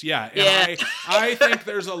road is. Yeah. And I think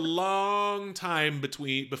there's a long time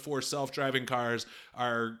before self-driving cars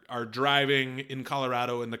are driving in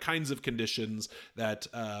Colorado in the kinds of conditions that,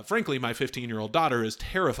 frankly, my 15-year-old daughter is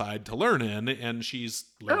terrified to learn in, and she's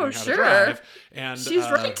learning how to drive. And she's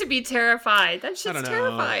right to be terrified. That shit's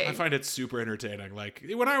terrifying. I find it super entertaining. Like,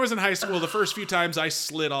 when I was in high school, the first few times I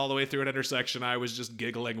slid all the way through an intersection, I was just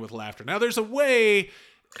giggling with laughter. Now, there's a way...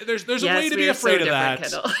 There's a way to be afraid of that.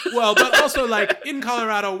 Well, but also, like, in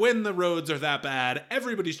Colorado, when the roads are that bad,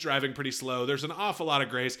 everybody's driving pretty slow. There's an awful lot of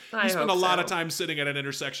grace. You spend a lot of time sitting at an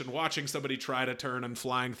intersection watching somebody try to turn and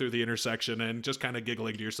flying through the intersection and just kind of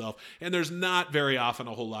giggling to yourself. And there's not very often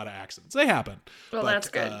a whole lot of accidents. They happen. Well, that's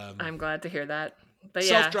good. I'm glad to hear that. But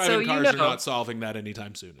self-driving cars are not solving that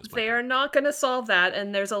anytime soon. They are not going to solve that,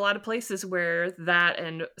 and there's a lot of places where that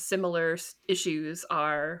and similar issues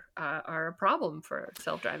are a problem for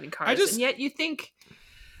self-driving cars. And yet you'd think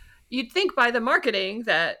by the marketing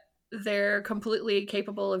that they're completely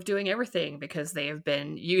capable of doing everything because they have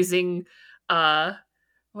been using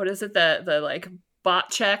what is it, the like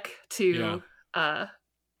bot check to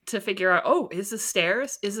figure out, is this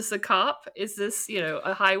stairs? Is this a cop? Is this,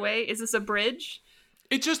 a highway? Is this a bridge?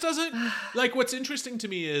 It just doesn't, like, what's interesting to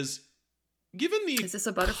me is, given the is this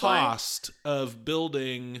a butterfly? Cost of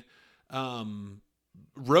building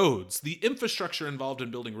roads, the infrastructure involved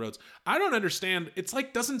in building roads, I don't understand. It's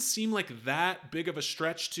like, doesn't seem like that big of a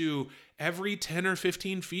stretch to every 10 or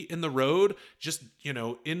 15 feet in the road, just,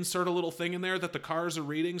 insert a little thing in there that the cars are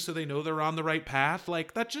reading so they know they're on the right path.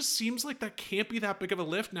 Like, that just seems like that can't be that big of a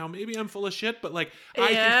lift. Now, maybe I'm full of shit, but, like, I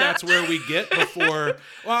think that's where we get before,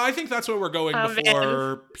 I think that's where we're going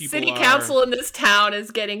before people City council in this town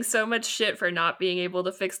is getting so much shit for not being able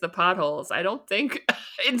to fix the potholes. I don't think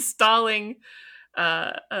installing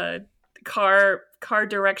car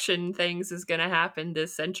direction things is going to happen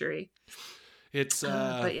this century. It's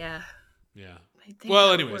but yeah.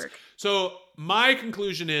 Well, anyways, so my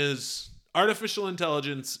conclusion is artificial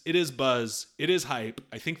intelligence, it is buzz, it is hype.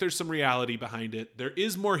 I think there's some reality behind it. There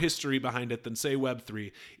is more history behind it than, say,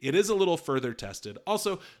 Web3. It is a little further tested.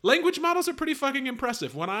 Also, language models are pretty fucking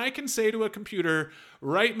impressive. When I can say to a computer,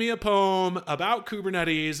 write me a poem about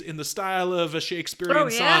Kubernetes in the style of a Shakespearean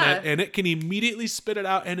sonnet, and it can immediately spit it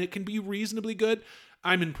out and it can be reasonably good,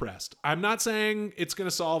 I'm impressed. I'm not saying it's going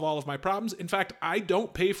to solve all of my problems. In fact, I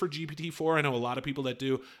don't pay for GPT-4. I know a lot of people that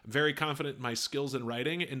do. I'm very confident in my skills in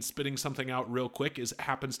writing, and spitting something out real quick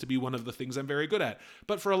happens to be one of the things I'm very good at.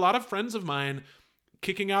 But for a lot of friends of mine,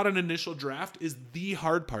 kicking out an initial draft is the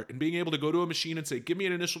hard part, and being able to go to a machine and say, give me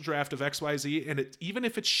an initial draft of XYZ, and even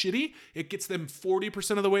if it's shitty, it gets them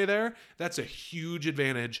 40% of the way there. That's a huge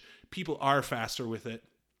advantage. People are faster with it.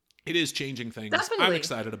 It is changing things. Definitely. I'm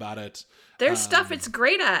excited about it. There's stuff it's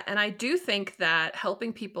great at, and I do think that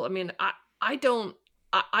helping people, I mean,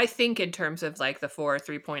 I think in terms of like the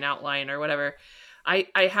 3-point outline or whatever. I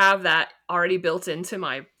have that already built into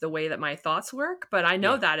the way that my thoughts work, but I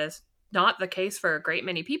know that is not the case for a great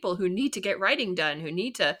many people who need to get writing done, who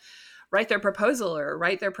need to write their proposal or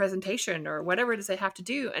write their presentation or whatever it is they have to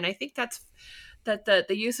do. And I think that the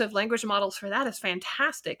use of language models for that is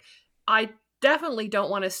fantastic. I definitely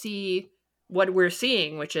don't want to see what we're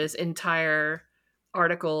seeing, which is entire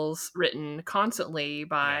articles written constantly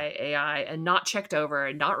by AI and not checked over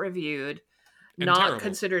and not reviewed, and not terrible.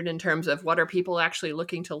 Considered in terms of what are people actually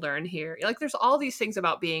looking to learn here. Like there's all these things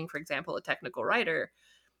about being, for example, a technical writer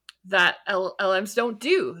that LLMs don't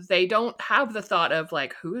do. They don't have the thought of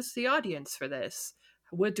like, who's the audience for this?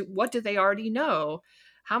 What do they already know?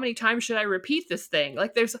 How many times should I repeat this thing?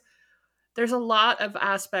 Like there's a lot of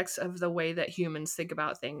aspects of the way that humans think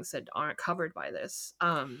about things that aren't covered by this.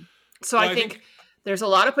 So I think there's a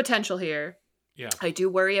lot of potential here. Yeah. I do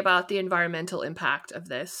worry about the environmental impact of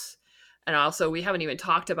this. And also, we haven't even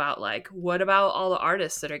talked about, like, what about all the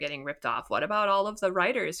artists that are getting ripped off? What about all of the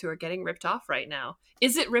writers who are getting ripped off right now?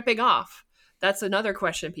 Is it ripping off? That's another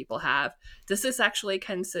question people have. Does this actually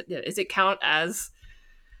is it count as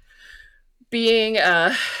being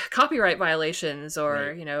copyright violations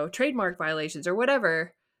or, trademark violations or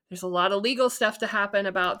whatever? There's a lot of legal stuff to happen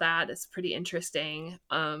about that. It's pretty interesting.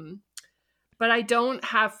 But I don't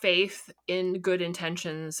have faith in good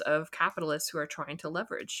intentions of capitalists who are trying to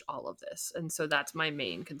leverage all of this. And so that's my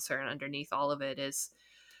main concern underneath all of it is,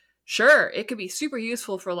 sure, it could be super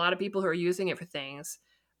useful for a lot of people who are using it for things,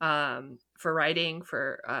 for writing,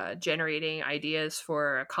 for generating ideas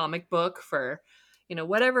for a comic book, for,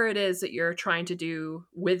 whatever it is that you're trying to do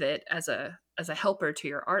with it as a helper to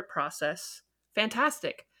your art process.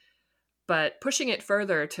 Fantastic. But pushing it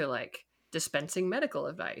further to like dispensing medical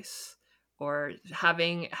advice, or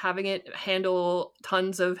having it handle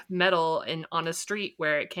tons of metal on a street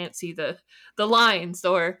where it can't see the lines,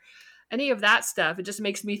 or any of that stuff. It just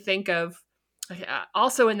makes me think of,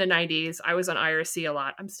 also in the 90s, I was on IRC a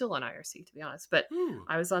lot. I'm still on IRC, to be honest, but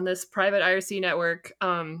I was on this private IRC network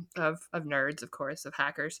of nerds, of course, of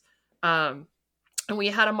hackers. And we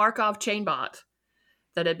had a Markov chain bot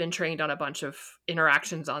that had been trained on a bunch of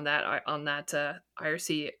interactions on that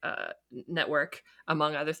IRC network,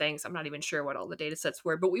 among other things. I'm not even sure what all the data sets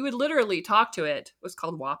were, but we would literally talk to it. It was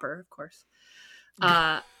called Whopper, of course,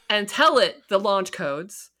 and tell it the launch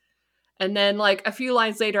codes. And then like a few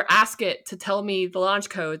lines later, ask it to tell me the launch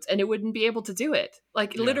codes, and it wouldn't be able to do it.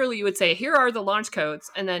 Like literally you would say, here are the launch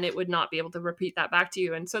codes, and then it would not be able to repeat that back to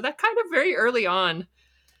you. And so that kind of very early on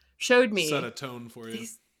showed me, set a tone for you.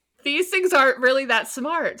 These things aren't really that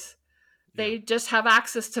smart. They just have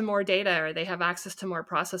access to more data, or they have access to more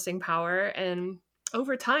processing power. And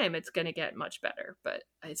over time, it's going to get much better. But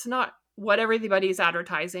it's not what everybody's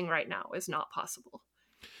advertising right now is not possible,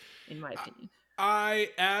 in my opinion.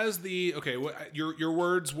 Your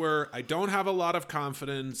words were, I don't have a lot of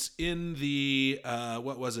confidence in the,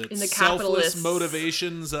 what was it? In the selfless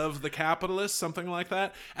motivations of the capitalists, something like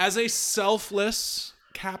that. As a selfless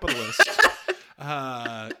capitalist,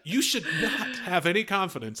 you should not have any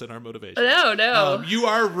confidence in our motivation. No. You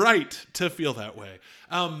are right to feel that way.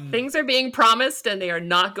 Things are being promised and they are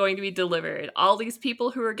not going to be delivered. All these people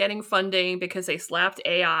who are getting funding because they slapped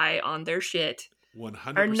AI on their shit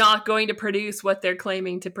 100% are not going to produce what they're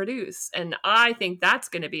claiming to produce. And I think that's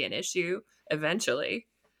going to be an issue eventually.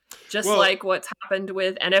 Like what's happened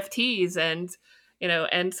with NFTs and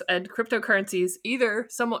cryptocurrencies. Either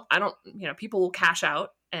people will cash out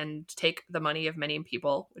and take the money of many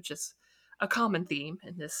people, which is a common theme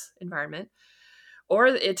in this environment, or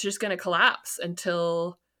it's just going to collapse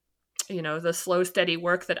until, the slow, steady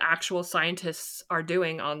work that actual scientists are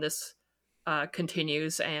doing on this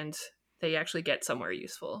continues and they actually get somewhere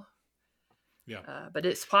useful. Yeah. But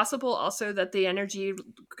it's possible also that the energy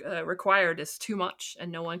required is too much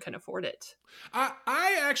and no one can afford it.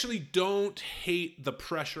 I actually don't hate the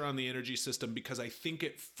pressure on the energy system because I think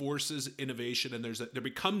it forces innovation and there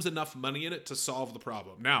becomes enough money in it to solve the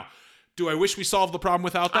problem. Now, do I wish we solved the problem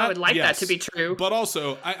without that? I would like that to be true. But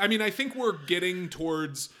also, I think we're getting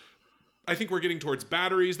towards... I think we're getting towards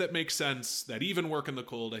batteries that make sense, that even work in the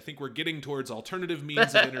cold. I think we're getting towards alternative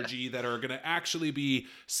means of energy that are going to actually be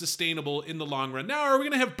sustainable in the long run. Now, are we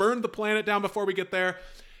going to have burned the planet down before we get there?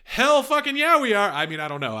 Hell fucking yeah, we are. I mean, I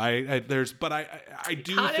don't know. I do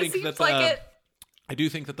think that I do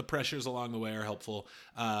think that the pressures along the way are helpful.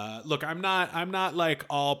 Look, I'm not like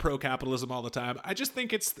all pro capitalism all the time. I just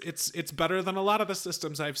think it's better than a lot of the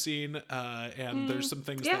systems I've seen, and there's some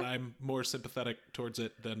things that I'm more sympathetic towards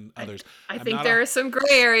it than others. I think there are some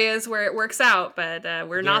gray areas where it works out, but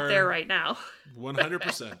we're not there right now.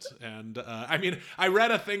 100%. And I mean, I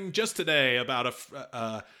read a thing just today about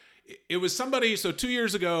it was somebody, so 2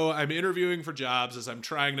 years ago, I'm interviewing for jobs as I'm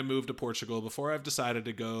trying to move to Portugal before I've decided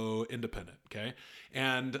to go independent, okay?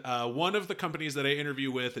 And one of the companies that I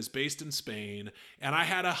interview with is based in Spain, and I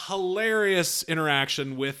had a hilarious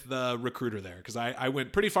interaction with the recruiter there, because I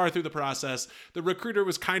went pretty far through the process. The recruiter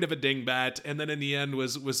was kind of a dingbat, and then in the end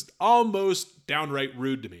was almost downright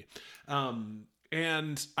rude to me.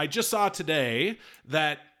 And I just saw today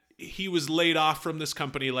that he was laid off from this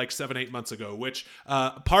company like 7-8 months ago, which,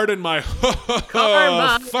 pardon my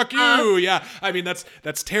fuck you. Yeah. I mean,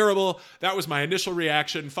 that's terrible. That was my initial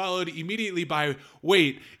reaction, followed immediately by,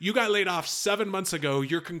 wait, you got laid off 7 months ago.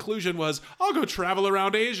 Your conclusion was, I'll go travel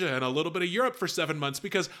around Asia and a little bit of Europe for 7 months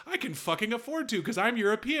because I can fucking afford to, because I'm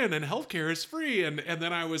European and healthcare is free. And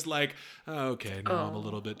then I was like, okay, now I'm a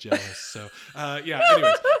little bit jealous. So, yeah,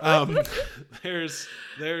 anyways,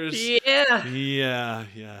 yeah.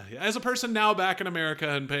 As a person now back in America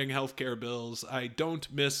and paying healthcare bills, I don't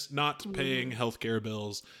miss not paying healthcare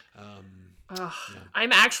bills.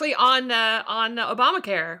 I'm actually on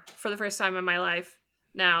Obamacare for the first time in my life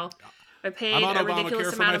now. I paid a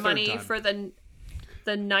ridiculous amount of money for the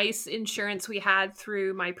nice insurance we had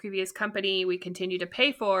through my previous company. We continued to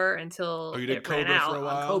pay for until it ran out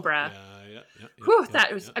on Cobra. Whew,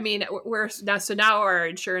 that was. I mean, now our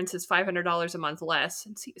insurance is $500 a month less.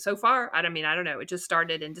 And so far, I don't know. It just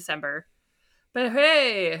started in December, but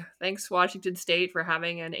hey, thanks Washington State for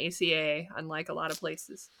having an ACA, unlike a lot of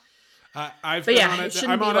places. I'm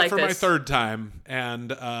on it for my third time,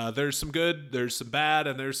 and there's some good, there's some bad,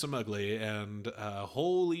 and there's some ugly, and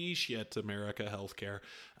holy shit, America healthcare.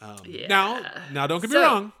 Now, don't get me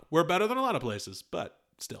wrong, we're better than a lot of places, but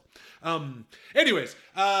still. Anyways,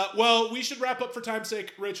 well, we should wrap up for time's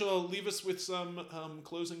sake. Rachel, leave us with some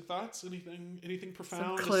closing thoughts. Anything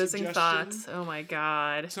profound? Some closing thoughts. Oh my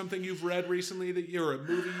god. Something you've read recently or a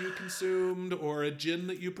movie you consumed, or a gin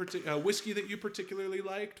that you a whiskey that you particularly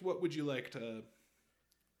liked. What would you like to?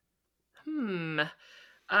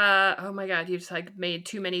 Oh my god, you just like made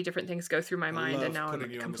too many different things go through my mind, and now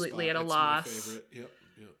I'm completely at a loss. My favorite. Yep.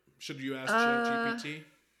 Should you ask ChatGPT?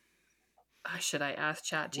 Should I ask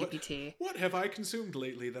ChatGPT? What have I consumed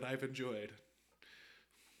lately that I've enjoyed?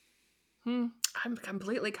 I'm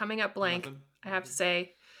completely coming up blank. Nothing. I have to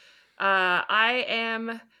say,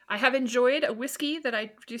 I have enjoyed a whiskey that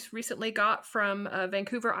I just recently got from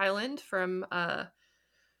Vancouver Island from I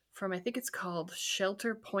think it's called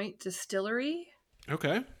Shelter Point Distillery.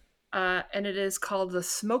 Okay. And it is called the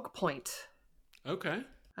Smoke Point. Okay.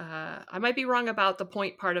 I might be wrong about the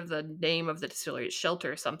point part of the name of the distillery. It's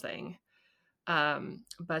Shelter something.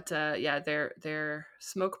 But their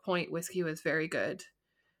Smoke Point whiskey was very good,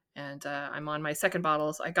 and I'm on my second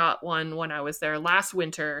bottles. I got one when I was there last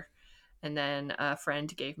winter, and then a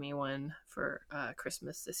friend gave me one for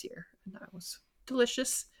Christmas this year, and that was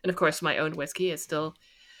delicious. And of course, my own whiskey is still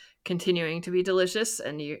continuing to be delicious.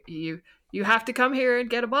 And you have to come here and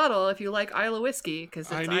get a bottle if you like Isla whiskey, because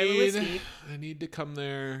it's Isla whiskey. I need to come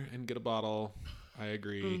there and get a bottle. I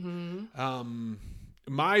agree. Mm-hmm.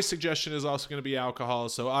 My suggestion is also going to be alcohol,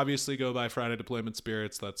 so obviously go buy Friday Deployment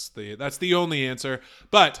Spirits. That's the only answer.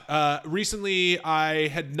 But recently, I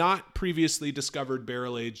had not previously discovered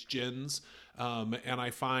barrel-aged gins, and I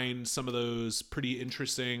find some of those pretty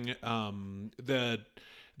interesting.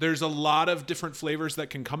 There's a lot of different flavors that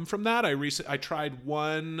can come from that. I tried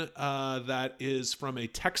one that is from a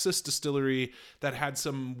Texas distillery that had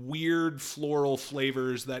some weird floral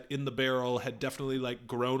flavors that in the barrel had definitely like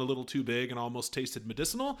grown a little too big and almost tasted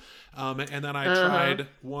medicinal. And then I tried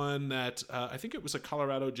one that I think it was a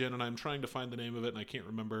Colorado gin, and I'm trying to find the name of it and I can't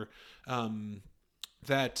remember.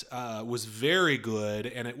 That was very good,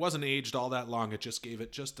 and it wasn't aged all that long. It just gave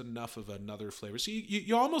it just enough of another flavor. So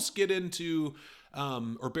you almost get into,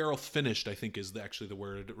 or barrel finished, I think is actually the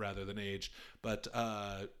word rather than aged. But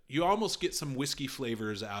you almost get some whiskey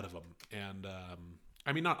flavors out of them. And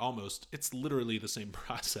I mean, not almost. It's literally the same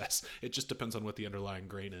process. It just depends on what the underlying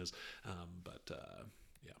grain is.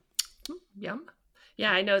 Yeah. Yum.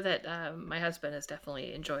 Yeah, I know that my husband has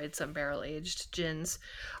definitely enjoyed some barrel-aged gins.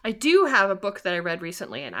 I do have a book that I read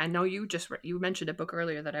recently, and I know you mentioned a book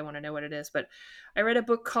earlier that I want to know what it is, but I read a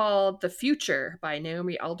book called The Future by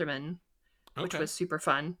Naomi Alderman, which Okay. was super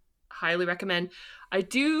fun. Highly recommend. I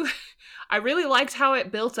do, I really liked how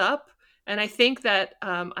it built up, and I think that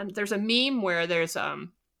there's a meme where there's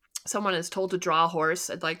someone is told to draw a horse,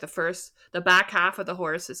 and like the back half of the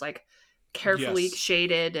horse is like carefully Yes.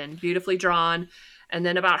 shaded and beautifully drawn, and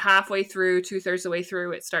then about halfway through, 2/3 the way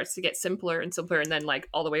through, it starts to get simpler and simpler, and then like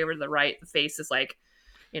all the way over to the right, the face is like,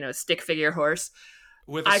 stick figure horse.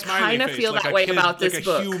 With a I smiley kind of face, feel like that a way kid, about like this a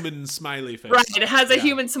book. human smiley face. Right, it has a Yeah.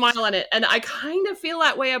 human smile on it, and I kind of feel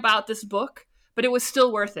that way about this book, but it was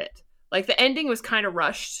still worth it. Like the ending was kind of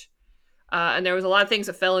rushed, and there was a lot of things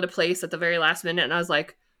that fell into place at the very last minute, and I was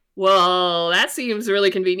like, well, that seems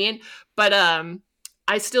really convenient. But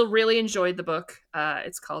I still really enjoyed the book.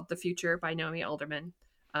 It's called The Future by Naomi Alderman.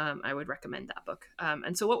 I would recommend that book.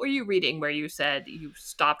 And so what were you reading where you said you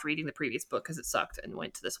stopped reading the previous book because it sucked and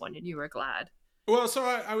went to this one and you were glad? Well, so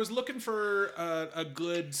I was looking for a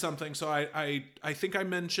good something. So I think I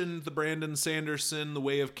mentioned the Brandon Sanderson, The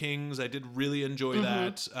Way of Kings. I did really enjoy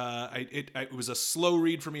that. It was a slow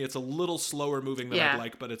read for me. It's a little slower moving than I'd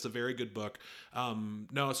like, but it's a very good book.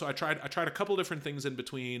 So I tried a couple different things in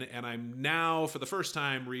between, and I'm now for the first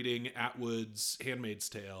time reading Atwood's Handmaid's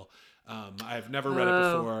Tale. I've never read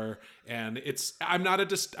it before, and I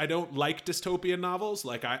don't like dystopian novels.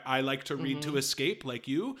 Like I like to read to escape, like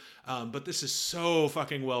you. But this is so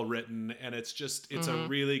fucking well written, and it's a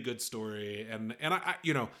really good story. And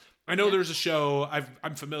I know there's a show.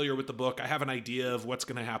 I'm familiar with the book. I have an idea of what's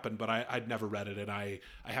going to happen, but I'd never read it, and I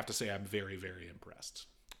have to say I'm very, very impressed.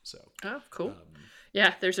 So. Oh, cool.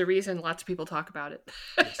 Yeah, there's a reason lots of people talk about it.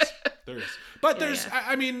 Yes, there is. But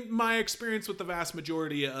I mean, my experience with the vast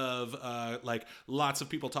majority of like lots of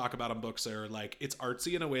people talk about books are like it's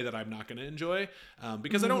artsy in a way that I'm not going to enjoy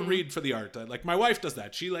because I don't read for the art. Like my wife does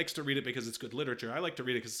that. She likes to read it because it's good literature. I like to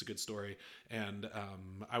read it because it's a good story, and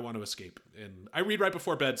I want to escape. And I read right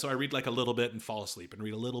before bed, so I read like a little bit and fall asleep, and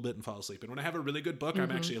read a little bit and fall asleep. And when I have a really good book, I'm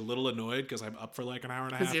actually a little annoyed because I'm up for like an hour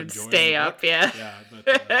and a half. You'd enjoying stay the up, book. yeah.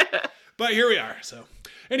 Yeah, but here we are. So,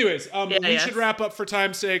 anyways, we yes. should wrap up for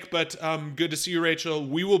time's sake. But good to see you, Rachel.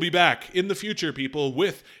 We will be back in the future, people,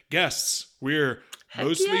 with guests. We're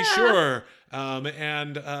mostly sure.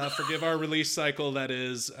 And forgive our release cycle. That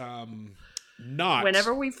is not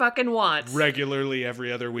whenever we fucking want, regularly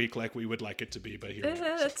every other week, like we would like it to be. But here,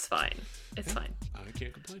 it's fine. It's fine. I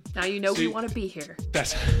can't complain. Now you know we want to be here.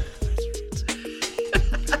 That's right.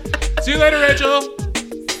 See you later, Rachel.